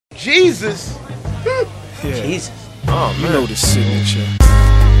Jesus? Yeah. Jesus. Oh, man. You know the signature.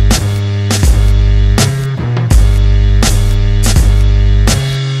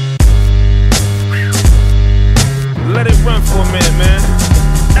 Let it run for a minute, man.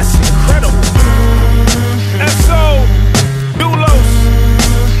 That's incredible. S.O. Doulos.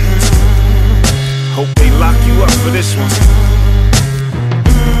 Hope they lock you up for this one.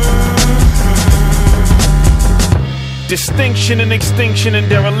 Distinction and extinction and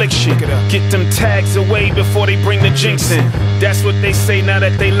dereliction. Get them tags away before they bring the jinx in. That's what they say now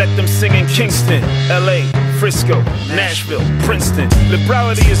that they let them sing in Kingston, L.A., Frisco, Nashville, Princeton.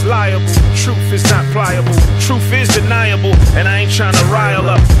 Liberality is liable, truth is not pliable. Truth is deniable, and I ain't trying to rile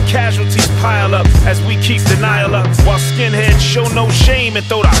up. Casualties pile up as we keep denial up, while skinheads show no shame and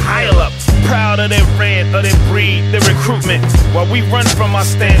throw the Heil up. Proud of their brand, of their breed, their recruitment, while we run from our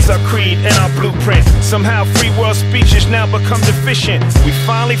stance, our creed, and our blueprint. Somehow free world speeches now become deficient. We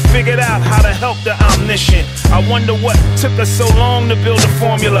finally figured out how to help the omniscient. I wonder what took us so long to build a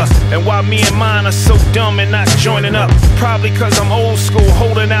formula, and why me and mine are so dumb and not joining up. Probably cause I'm old school,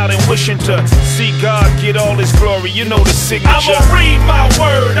 holding out and wishing to see God get all his glory. You know the signature. I'ma read my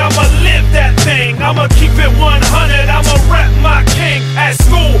word, I'ma live that thing. I'ma keep it 100, I'ma rep my king. At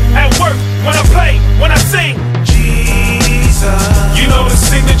school, at work, when I play, when I sing. Jesus. You know the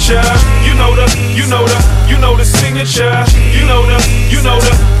signature. You know the signature. You know the signature. You know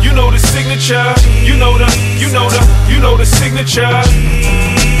the signature. You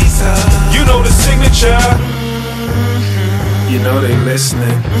know the signature. You know they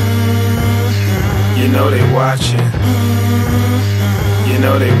listening. You know they watching. You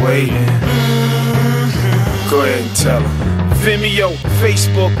know they waiting. Go ahead and tell them. Vimeo,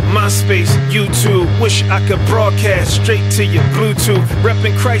 Facebook, MySpace, YouTube. Wish I could broadcast straight to your Bluetooth.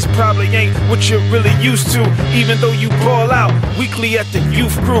 Reppin' Christ probably ain't what you're really used to, even though you ball out weekly at the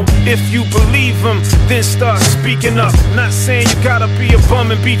youth group. If you believe him, then start speaking up. Not saying you gotta be a bum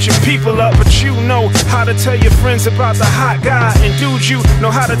and beat your people up, but you know how to tell your friends about the hot guy. And dude, you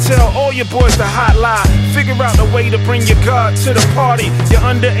know how to tell all your boys the hot lie. Figure out a way to bring your God to the party. Your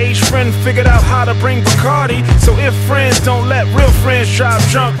underage friend figured out how to bring Bacardi. So if friends don't let real friends drive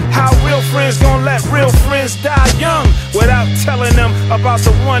drunk, how real friends gonna let real friends die young without telling them about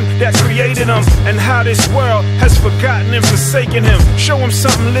the one that created them, and how this world has forgotten and forsaken him. Show them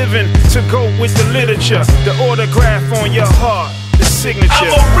something living to go with the literature, the autograph on your heart, the signature.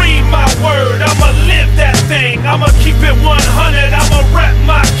 I'ma read my word, I'ma live that thing. I'ma keep it 100, I'ma rep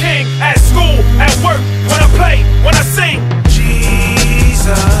my king. At school, at work, when I play, when I sing.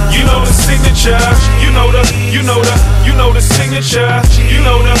 You know the signature. You know the signature. You know the signature. You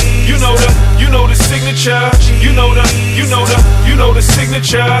know the signature.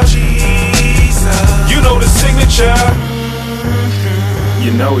 You know the signature.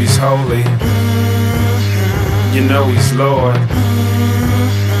 You know he's holy. You know he's Lord.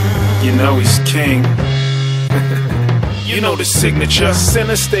 You know he's king. You know the signature.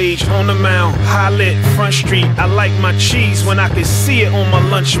 Center stage on the mound, high lit, front street. I like my cheese when I can see it on my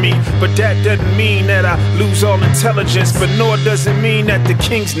lunch meat. But that doesn't mean that I lose all intelligence, but nor does it mean that the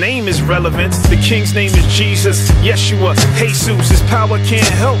king's name is relevant. The king's name is Jesus, Yeshua, Jesus. His power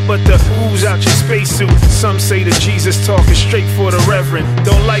can't help but to ooze out your spacesuit. Some say that Jesus talk is straight for the reverend.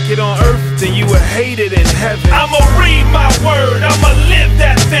 Don't like it on earth, then you will hate it in heaven. I'ma read my word, I'ma live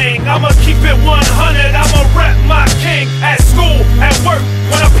that thing. I'ma keep it 100, I'ma rep my king. At school, at work,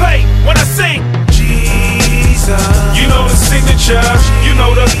 when I play, when I sing. Jesus. You know the signature. You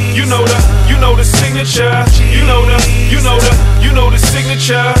know the signature. You know the signature. You know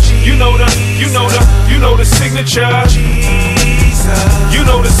the signature. You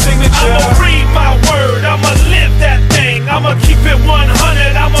know the signature. I'ma read my word, I'ma live that thing. I'ma keep it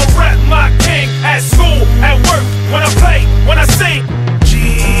 100, I'ma rep my king. At school, at work, when I play, when I sing.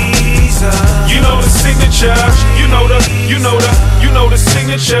 You know the signature. You know the signature. You know the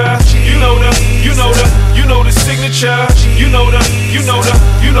signature. You know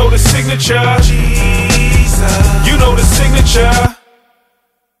the signature. You know the signature.